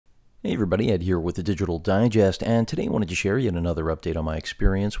Hey everybody, Ed here with the Digital Digest, and today I wanted to share yet another update on my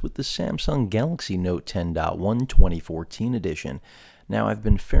experience with the Samsung Galaxy Note 10.1 2014 edition. Now, I've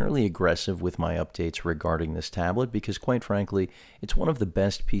been fairly aggressive with my updates regarding this tablet because, quite frankly, it's one of the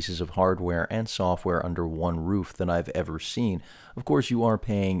best pieces of hardware and software under one roof that I've ever seen. Of course, you are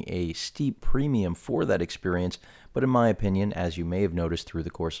paying a steep premium for that experience, but in my opinion, as you may have noticed through the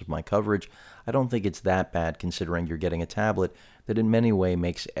course of my coverage, I don't think it's that bad considering you're getting a tablet that in many ways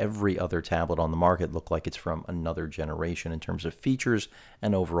makes every other tablet on the market look like it's from another generation in terms of features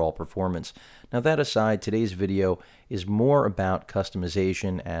and overall performance. Now, that aside, today's video is more about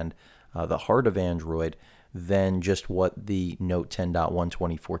customization and the heart of Android than just what the Note 10.1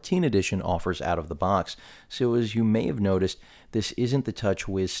 2014 edition offers out of the box. So as you may have noticed, this isn't the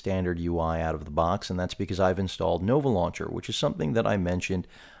TouchWiz standard UI out of the box, and that's because I've installed Nova Launcher, which is something that I mentioned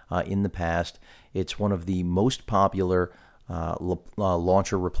in the past. It's one of the most popular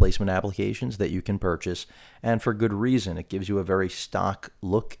launcher replacement applications that you can purchase, and for good reason. It gives you a very stock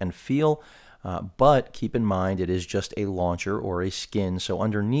look and feel, but keep in mind it is just a launcher or a skin, so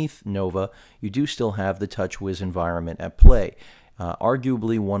underneath Nova you do still have the TouchWiz environment at play.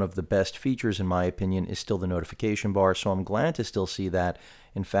 Arguably one of the best features in my opinion is still the notification bar, so I'm glad to still see that.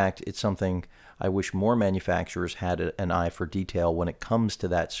 In fact, it's something I wish more manufacturers had an eye for detail when it comes to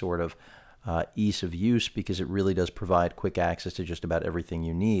that sort of ease of use, because it really does provide quick access to just about everything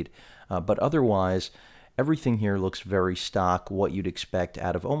you need. But otherwise, everything here looks very stock, what you'd expect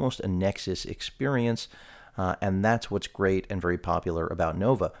out of almost a Nexus experience, and that's what's great and very popular about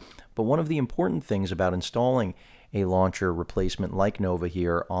Nova. But one of the important things about installing a launcher replacement like Nova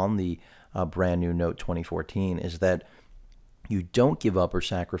here on the brand new Note 2014 is that you don't give up or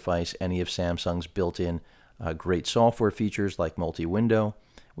sacrifice any of Samsung's built-in great software features like multi-window,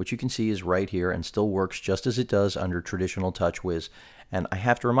 which you can see is right here and still works just as it does under traditional TouchWiz. And I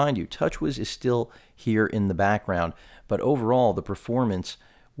have to remind you, TouchWiz is still here in the background, but overall the performance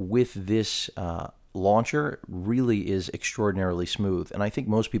with this launcher really is extraordinarily smooth. And I think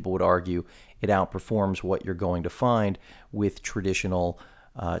most people would argue it outperforms what you're going to find with traditional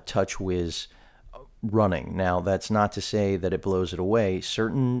TouchWiz running. Now, that's not to say that it blows it away.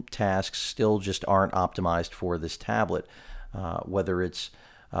 Certain tasks still just aren't optimized for this tablet, whether it's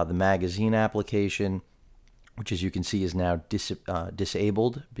the magazine application, which as you can see is now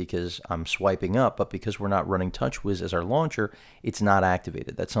disabled because I'm swiping up, but because we're not running TouchWiz as our launcher, it's not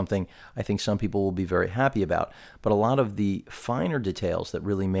activated. That's something I think some people will be very happy about. But a lot of the finer details that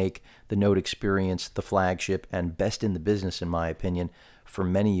really make the Note experience the flagship and best in the business, in my opinion, for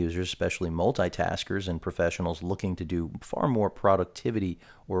many users, especially multitaskers and professionals looking to do far more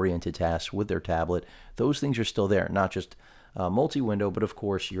productivity-oriented tasks with their tablet, those things are still there, not just multi-window, but of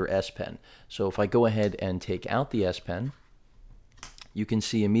course your S Pen. So if I go ahead and take out the S Pen, you can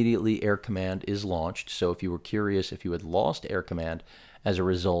see immediately Air Command is launched. So if you were curious if you had lost Air Command as a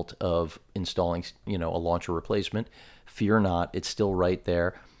result of installing, a launcher replacement, fear not, it's still right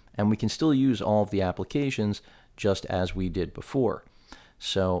there, and we can still use all of the applications just as we did before.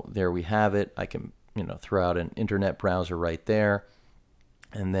 So there we have it. I can, throw out an internet browser right there,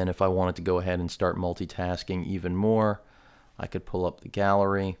 and then if I wanted to go ahead and start multitasking even more, I could pull up the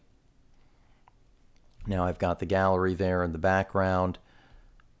gallery. Now I've got the gallery there in the background.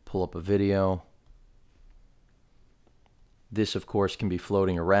 Pull up a video. This, of course, can be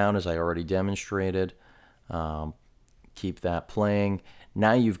floating around as I already demonstrated. Keep that playing.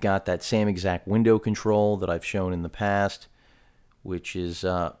 Now you've got that same exact window control that I've shown in the past, which is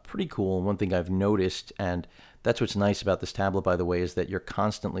pretty cool. And one thing I've noticed, and that's what's nice about this tablet, by the way, is that you're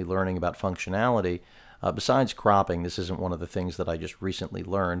constantly learning about functionality. Besides cropping, this isn't one of the things that I just recently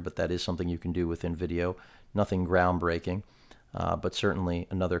learned, but that is something you can do within video. Nothing groundbreaking, but certainly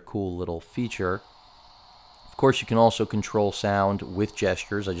another cool little feature. Of course, you can also control sound with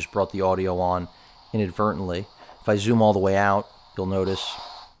gestures. I just brought the audio on inadvertently. If I zoom all the way out, you'll notice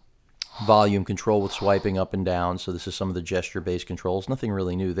volume control with swiping up and down. So this is some of the gesture-based controls. Nothing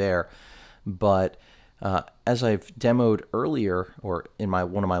really new there, but as I've demoed earlier, or in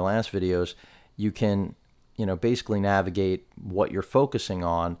one of my last videos, you can, basically navigate what you're focusing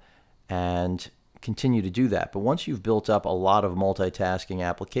on and continue to do that. But once you've built up a lot of multitasking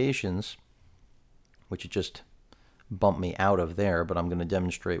applications, which it just bumped me out of there, but I'm going to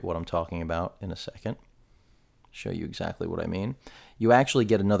demonstrate what I'm talking about in a second. Show you exactly what I mean. You actually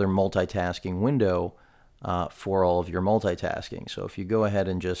get another multitasking window for all of your multitasking. So if you go ahead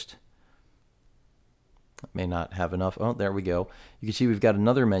and just, I may not have enough. Oh, there we go. You can see we've got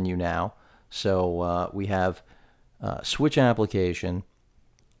another menu now. So we have switch application,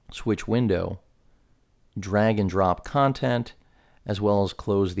 switch window, drag and drop content, as well as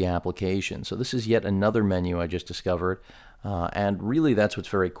close the application. So this is yet another menu I just discovered. And really that's what's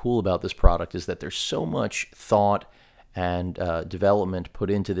very cool about this product, is that there's so much thought and development put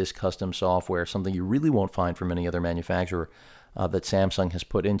into this custom software, something you really won't find from any other manufacturer, that Samsung has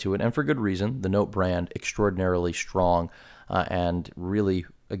put into it, and for good reason. The Note brand, extraordinarily strong and really,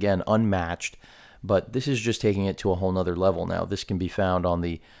 again, unmatched. But this is just taking it to a whole nother level now. This can be found on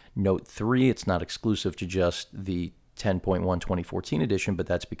the Note 3. It's not exclusive to just the 10.1 2014 edition, but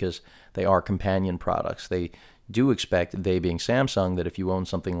that's because they are companion products. They do expect, they being Samsung, that if you own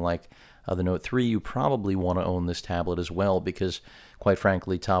something like the Note 3, you probably want to own this tablet as well, because quite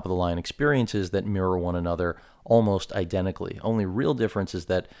frankly, top-of-the-line experiences that mirror one another almost identically. Only real difference is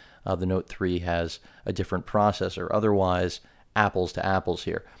that the Note 3 has a different processor. Otherwise, apples to apples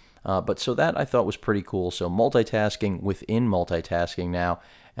here. But so that I thought was pretty cool. So multitasking within multitasking now,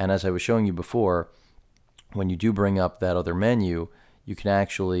 and as I was showing you before, when you do bring up that other menu, you can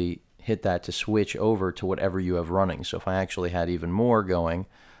actually hit that to switch over to whatever you have running. So if I actually had even more going,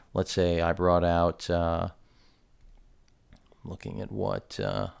 let's say I brought out, looking at what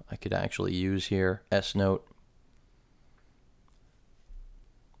I could actually use here, S Note.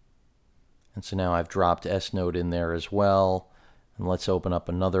 And so now I've dropped S Note in there as well. And let's open up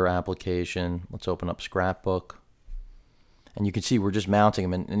another application. Let's open up Scrapbook. And you can see we're just mounting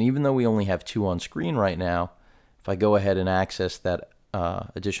them. And even though we only have 2 on screen right now, if I go ahead and access that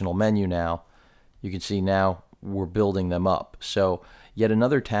additional menu now, you can see now we're building them up. So yet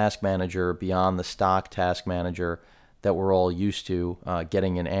another task manager beyond the stock task manager that we're all used to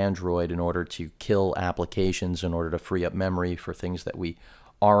getting in Android in order to kill applications, in order to free up memory for things that we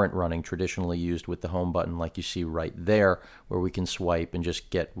aren't running, traditionally used with the home button, like you see right there, where we can swipe and just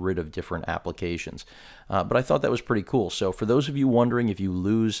get rid of different applications. But I thought that was pretty cool. So for those of you wondering if you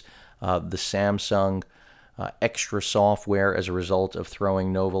lose the Samsung extra software as a result of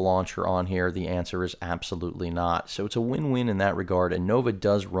throwing Nova Launcher on here, the answer is absolutely not. So it's a win-win in that regard, and Nova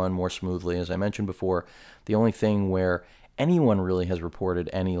does run more smoothly. As I mentioned before, the only thing where anyone really has reported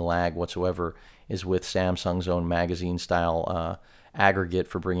any lag whatsoever is with Samsung's own magazine-style aggregate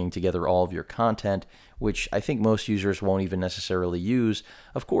for bringing together all of your content, which I think most users won't even necessarily use.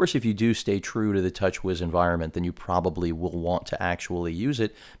 Of course, if you do stay true to the TouchWiz environment, then you probably will want to actually use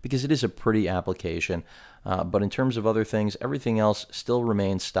it, because it is a pretty application. But in terms of other things, everything else still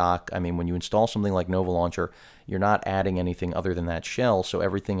remains stock. I mean, when you install something like Nova Launcher, you're not adding anything other than that shell, so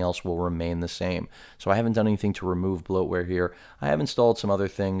everything else will remain the same. So I haven't done anything to remove bloatware here. I have installed some other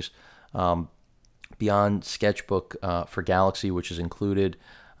things beyond Sketchbook for Galaxy, which is included.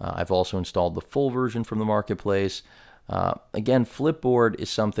 I've also installed the full version from the marketplace. Again, Flipboard is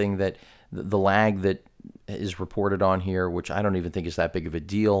something that the lag that is reported on here, which I don't even think is that big of a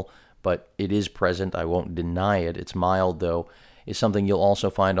deal, but it is present. I won't deny it. It's mild, though, is something you'll also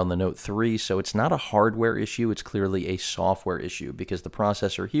find on the Note 3. So it's not a hardware issue. It's clearly a software issue, because the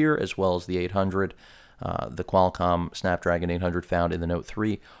processor here, as well as the 800, the Qualcomm Snapdragon 800 found in the Note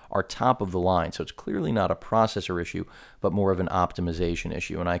 3, are top of the line. So it's clearly not a processor issue, but more of an optimization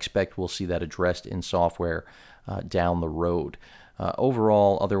issue. And I expect we'll see that addressed in software down the road.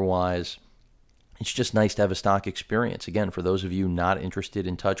 Overall, otherwise, it's just nice to have a stock experience. Again, for those of you not interested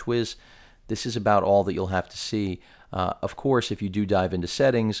in TouchWiz, this is about all that you'll have to see. Of course, if you do dive into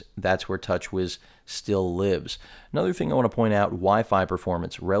settings, that's where TouchWiz still lives. Another thing I want to point out, Wi-Fi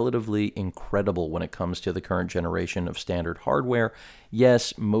performance, relatively incredible when it comes to the current generation of standard hardware.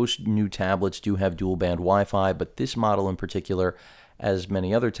 Yes, most new tablets do have dual-band Wi-Fi, but this model in particular, as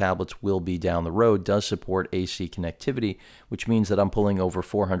many other tablets will be down the road, does support AC connectivity, which means that I'm pulling over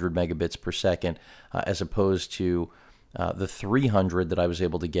 400 megabits per second as opposed to the 300 that I was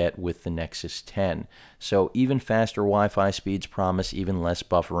able to get with the Nexus 10. So even faster Wi-Fi speeds promise even less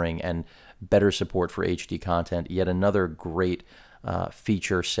buffering and better support for HD content. Yet another great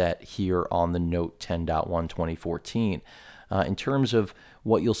feature set here on the Note 10.1 2014. In terms of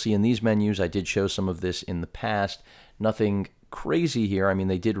what you'll see in these menus, I did show some of this in the past. Nothing crazy here. I mean,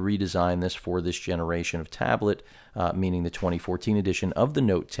 they did redesign this for this generation of tablet, meaning the 2014 edition of the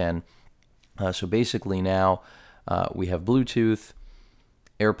Note 10. So basically now we have Bluetooth,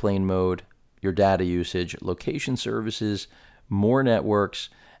 airplane mode, your data usage, location services, more networks,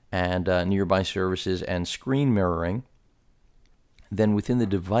 and nearby services, and screen mirroring. Then within the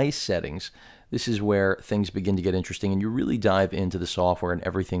device settings, this is where things begin to get interesting, and you really dive into the software and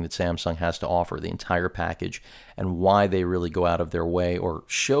everything that Samsung has to offer, the entire package, and why they really go out of their way, or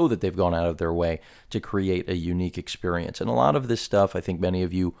show that they've gone out of their way, to create a unique experience. And a lot of this stuff I think many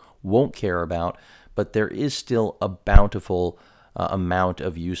of you won't care about, but there is still a bountiful amount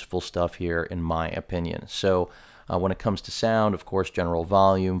of useful stuff here, in my opinion. So When it comes to sound, of course, general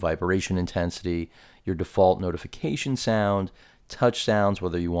volume, vibration intensity, your default notification sound, touch sounds,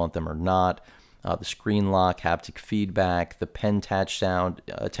 whether you want them or not, the screen lock, haptic feedback, the pen attach sound,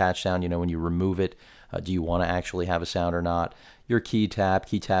 when you remove it, do you want to actually have a sound or not, your key tap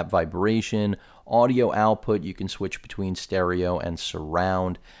vibration, audio output, you can switch between stereo and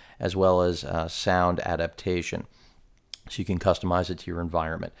surround, as well as sound adaptation. So you can customize it to your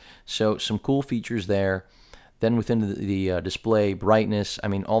environment. So some cool features there. Then within the display, brightness,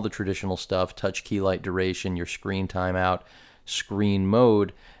 all the traditional stuff, touch key light duration, your screen timeout, screen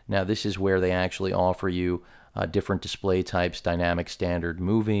mode. Now this is where they actually offer you different display types, dynamic, standard,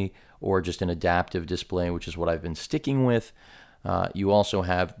 movie, or just an adaptive display, which is what I've been sticking with. You also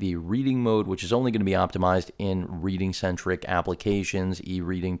have the reading mode, which is only going to be optimized in reading-centric applications,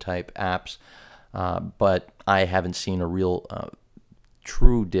 e-reading type apps, but I haven't seen a real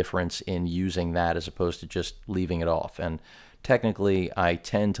true difference in using that as opposed to just leaving it off. And technically, I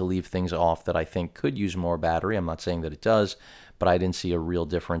tend to leave things off that I think could use more battery. I'm not saying that it does, but I didn't see a real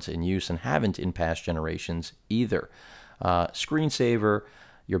difference in use and haven't in past generations either. Screensaver,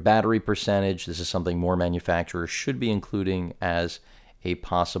 your battery percentage, this is something more manufacturers should be including as a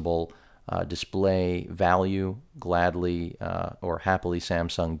possible display value. Gladly or happily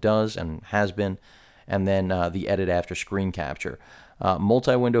Samsung does and has been. And then the edit after screen capture.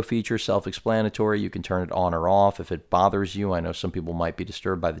 Multi-window feature, self-explanatory. You can turn it on or off if it bothers you. I know some people might be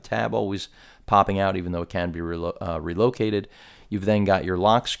disturbed by the tab always popping out, even though it can be relocated. You've then got your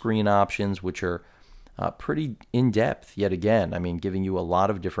lock screen options, which are pretty in-depth yet again. Giving you a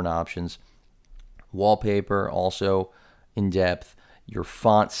lot of different options. Wallpaper, also in-depth. Your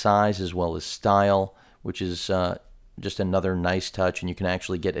font size as well as style, which is just another nice touch, and you can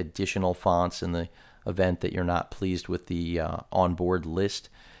actually get additional fonts in the event that you're not pleased with the onboard list.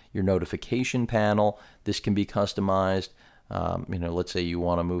 Your notification panel, this can be customized. Let's say you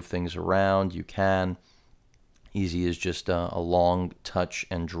want to move things around, you can. Easy as just a long touch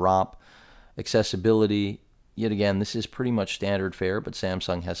and drop. Accessibility, yet again, this is pretty much standard fare, but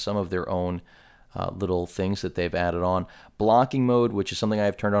Samsung has some of their own little things that they've added on. Blocking mode, which is something I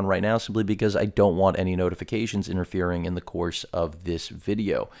have turned on right now simply because I don't want any notifications interfering in the course of this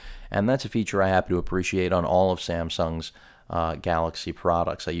video. And that's a feature I happen to appreciate on all of Samsung's Galaxy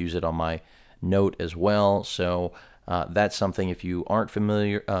products. I use it on my Note as well, so that's something if you aren't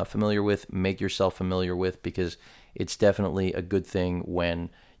familiar with, make yourself familiar with, because it's definitely a good thing when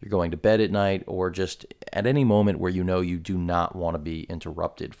you're going to bed at night or just at any moment where you know you do not want to be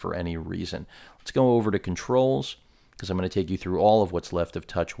interrupted for any reason. Let's go over to controls, because I'm going to take you through all of what's left of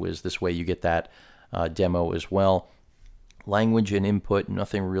TouchWiz. This way you get that demo as well. Language and input,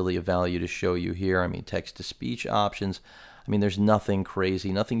 nothing really of value to show you here. Text-to-speech options. There's nothing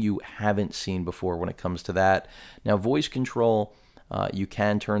crazy, nothing you haven't seen before when it comes to that. Now, voice control, you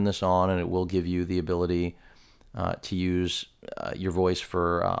can turn this on and it will give you the ability to use your voice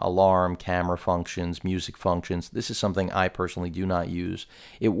for alarm, camera functions, music functions. This is something I personally do not use.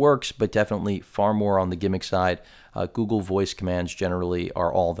 It works, but definitely far more on the gimmick side. Google voice commands generally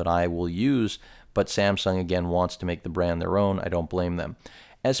are all that I will use, but Samsung, again, wants to make the brand their own. I don't blame them.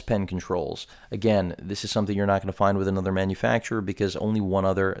 S Pen controls. Again, this is something you're not going to find with another manufacturer because only one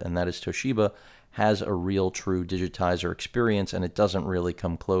other, and that is Toshiba, has a real true digitizer experience, and it doesn't really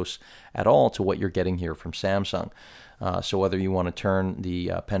come close at all to what you're getting here from Samsung. So whether you want to turn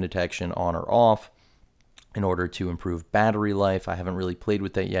the pen detection on or off in order to improve battery life, I haven't really played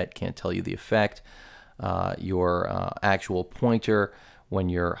with that yet, can't tell you the effect. Your actual pointer when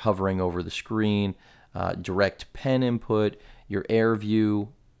you're hovering over the screen, direct pen input, your air view,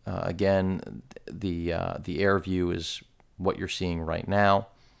 again, the air view is what you're seeing right now.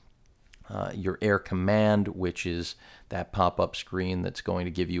 Your air command, which is that pop-up screen that's going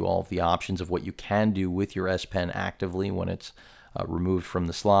to give you all of the options of what you can do with your S Pen actively when it's removed from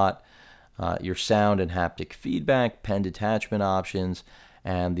the slot. Your sound and haptic feedback, pen detachment options,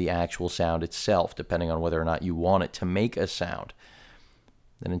 and the actual sound itself, depending on whether or not you want it to make a sound.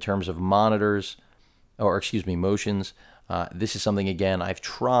 Then in terms of monitors, motions, this is something, again, I've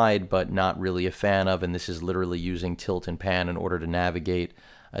tried but not really a fan of, and this is literally using tilt and pan in order to navigate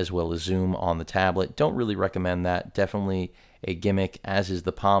as well as zoom on the tablet. Don't really recommend that. Definitely a gimmick, as is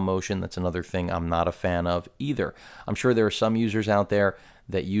the palm motion. That's another thing I'm not a fan of either. I'm sure there are some users out there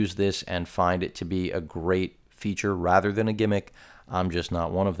that use this and find it to be a great feature rather than a gimmick. I'm just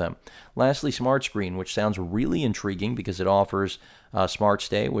not one of them. Lastly, Smart Screen, which sounds really intriguing because it offers Smart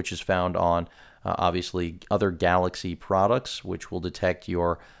Stay, which is found on obviously other Galaxy products, which will detect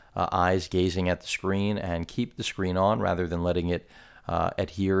your eyes gazing at the screen and keep the screen on rather than letting it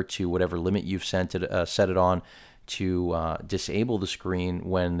adhere to whatever limit you've set it on to disable the screen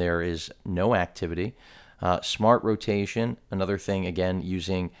when there is no activity. Smart rotation, another thing, again,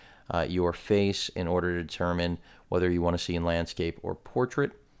 using your face in order to determine whether you want to see in landscape or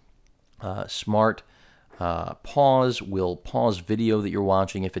portrait. Smart pause will pause video that you're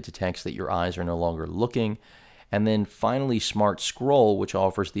watching if it detects that your eyes are no longer looking. And then finally, smart scroll, which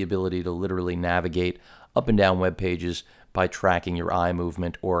offers the ability to literally navigate up and down web pages by tracking your eye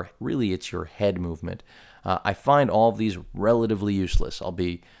movement, or really it's your head movement. I find all of these relatively useless. I'll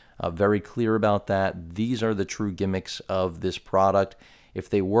be very clear about that. These are the true gimmicks of this product. If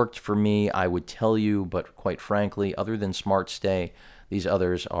they worked for me, I would tell you, but quite frankly, other than Smart Stay, these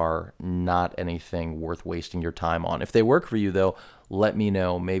others are not anything worth wasting your time on. If they work for you, though, let me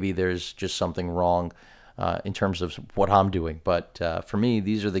know. Maybe there's just something wrong in terms of what I'm doing. But for me,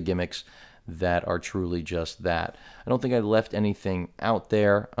 these are the gimmicks that are truly just that. I don't think I left anything out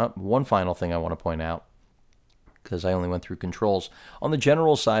there. One final thing I want to point out, because I only went through controls. On the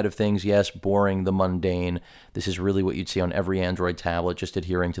general side of things, yes, boring, the mundane. This is really what you'd see on every Android tablet, just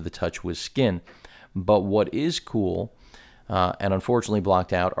adhering to the TouchWiz skin. But what is cool, and unfortunately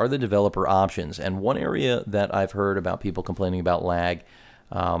blocked out, are the developer options. And one area that I've heard about people complaining about lag,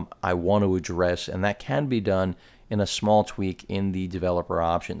 I want to address, and that can be done in a small tweak in the developer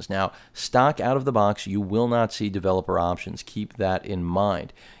options. Now, stock out of the box, you will not see developer options. Keep that in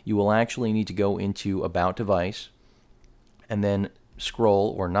mind. You will actually need to go into About Device and then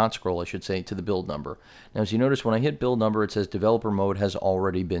scroll, or not scroll, I should say, to the build number. Now, as you notice, when I hit build number, it says developer mode has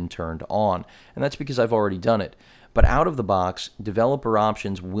already been turned on, and that's because I've already done it. But out of the box, developer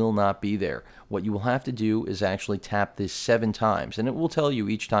options will not be there. What you will have to do is actually tap this 7 times, and it will tell you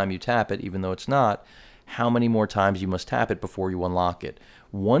each time you tap it, even though it's not, how many more times you must tap it before you unlock it.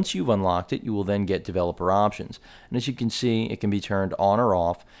 Once you've unlocked it, you will then get developer options. And as you can see, it can be turned on or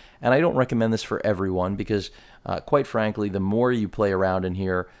off. And I don't recommend this for everyone because, quite frankly, the more you play around in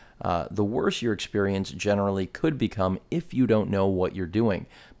here, the worse your experience generally could become if you don't know what you're doing.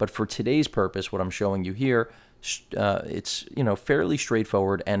 But for today's purpose, what I'm showing you here, it's fairly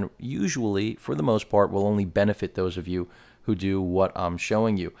straightforward, and usually, for the most part, will only benefit those of you who do what I'm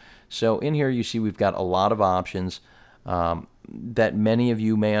showing you. So in here you see we've got a lot of options that many of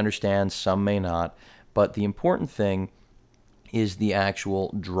you may understand, some may not, but the important thing is the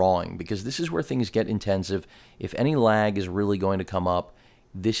actual drawing, because this is where things get intensive. If any lag is really going to come up,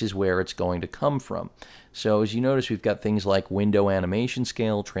 this is where it's going to come from. So as you notice, we've got things like window animation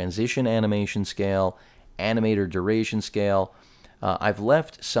scale, transition animation scale, animator duration scale. I've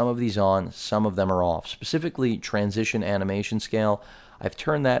left some of these on, some of them are off. Specifically, transition animation scale, I've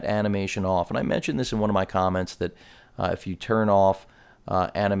turned that animation off. And I mentioned this in one of my comments that if you turn off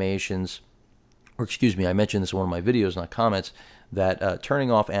animations, or excuse me, I mentioned this in one of my videos, not comments, that turning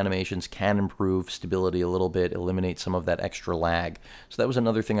off animations can improve stability a little bit, eliminate some of that extra lag. So that was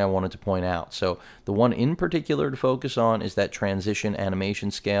another thing I wanted to point out. So the one in particular to focus on is that transition animation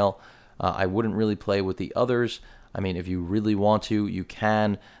scale. I wouldn't really play with the others. I mean, if you really want to, you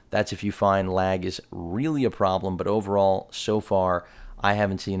can. That's if you find lag is really a problem, but overall, so far, I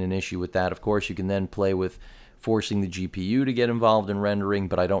haven't seen an issue with that. Of course, you can then play with forcing the GPU to get involved in rendering,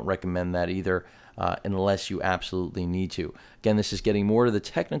 but I don't recommend that either unless you absolutely need to. Again, this is getting more to the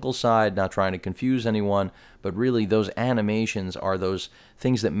technical side, not trying to confuse anyone, but really those animations are those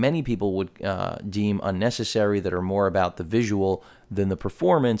things that many people would deem unnecessary, that are more about the visual than the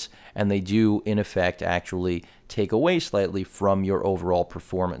performance, and they do, in effect, actually take away slightly from your overall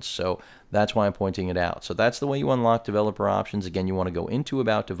performance. So that's why I'm pointing it out. So that's the way you unlock developer options. Again, you want to go into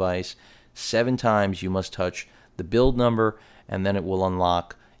About Device. 7 times you must touch the build number, and then it will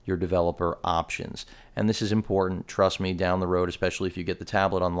unlock your developer options. And this is important. Trust me, down the road, especially if you get the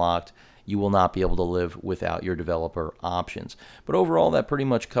tablet unlocked, you will not be able to live without your developer options. But overall, that pretty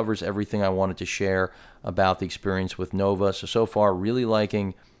much covers everything I wanted to share about the experience with Nova. So far, really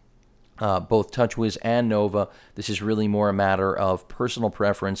liking both TouchWiz and Nova. This is really more a matter of personal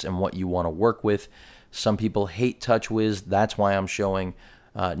preference and what you want to work with. Some people hate TouchWiz. That's why I'm showing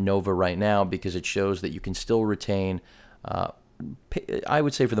Nova right now, because it shows that you can still retain I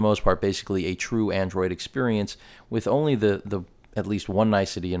would say for the most part, basically a true Android experience, with only the at least one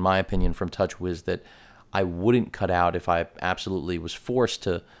nicety, in my opinion, from TouchWiz that I wouldn't cut out if I absolutely was forced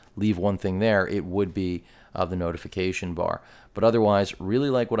to leave one thing there. It would be the notification bar. But otherwise,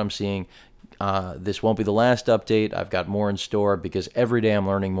 really like what I'm seeing. This won't be the last update. I've got more in store because every day I'm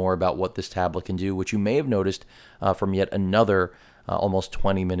learning more about what this tablet can do, which you may have noticed from yet another almost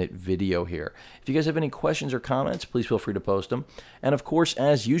 20-minute video here. If you guys have any questions or comments, please feel free to post them. And of course,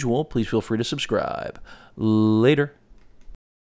 as usual, please feel free to subscribe. Later.